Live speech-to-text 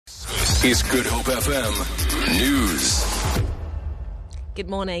is Good Hope FM News. Good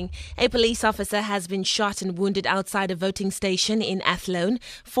morning. A police officer has been shot and wounded outside a voting station in Athlone.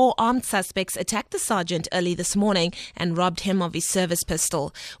 4 armed suspects attacked the sergeant early this morning and robbed him of his service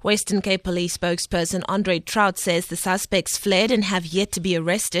pistol. Western Cape Police spokesperson Andre Trout says the suspects fled and have yet to be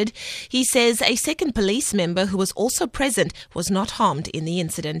arrested. He says a second police member who was also present was not harmed in the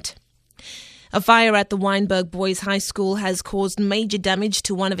incident. A fire at the Wynberg Boys High School has caused major damage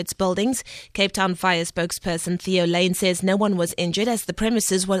to one of its buildings. Cape Town Fire spokesperson Theo Lane says no one was injured as the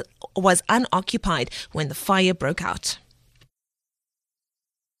premises was unoccupied when the fire broke out.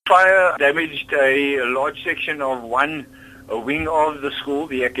 Fire damaged a large section of one wing of the school,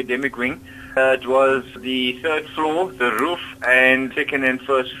 the academic wing. It was the 3rd floor, the roof, and 2nd and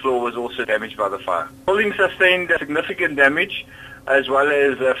 1st floor was also damaged by the fire. The building sustained significant damage, as well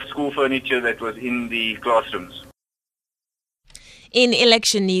as school furniture that was in the classrooms. In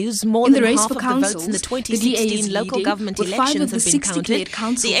election news, more than half of the votes in the 2016 local government elections have been counted.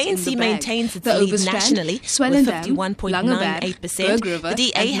 The ANC maintains its lead nationally with 51.98%. The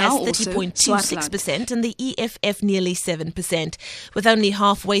DA has 30.26% and the EFF nearly 7%. With only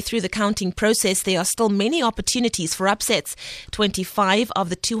halfway through the counting process, there are still many opportunities for upsets. 25 of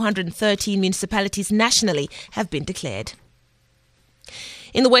the 213 municipalities nationally have been declared.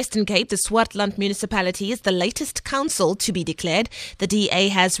 In the Western Cape, the Swartland municipality is the latest council to be declared. The DA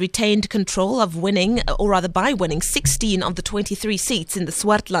has retained control of winning 16 of the 23 seats in the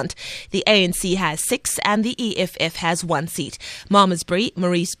Swartland. The ANC has 6 and the EFF has 1 seat. Malmesbury,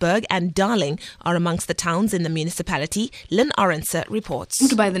 Maritzburg and Darling are amongst the towns in the municipality. Lynn Arendse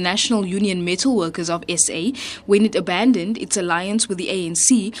reports. By the National Union Metal Workers of SA when it abandoned its alliance with the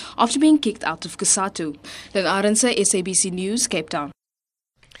ANC after being kicked out of COSATU. Lynn Arendse, SABC News, Cape Town.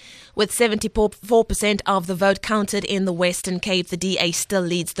 With 74% of the vote counted in the Western Cape, the DA still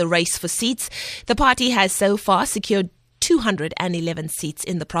leads the race for seats. The party has so far secured 211 seats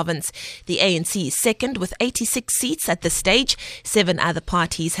in the province. The ANC is second with 86 seats at this stage. 7 other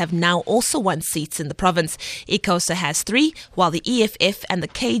parties have now also won seats in the province. ICOSA has 3, while the EFF and the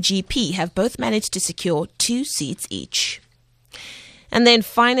KGP have both managed to secure 2 seats each. And then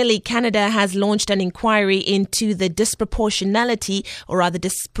finally, Canada has launched an inquiry into the disproportionately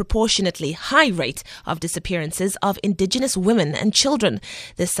high rate of disappearances of Indigenous women and children.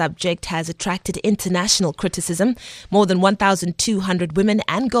 The subject has attracted international criticism. More than 1,200 women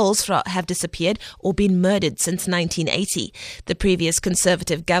and girls have disappeared or been murdered since 1980. The previous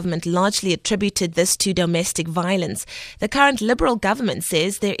Conservative government largely attributed this to domestic violence. The current Liberal government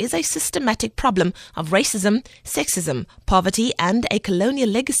says there is a systematic problem of racism, sexism, poverty and a colonial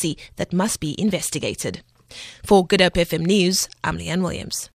legacy that must be investigated. For Good Hope FM News, I'm Leanne Williams.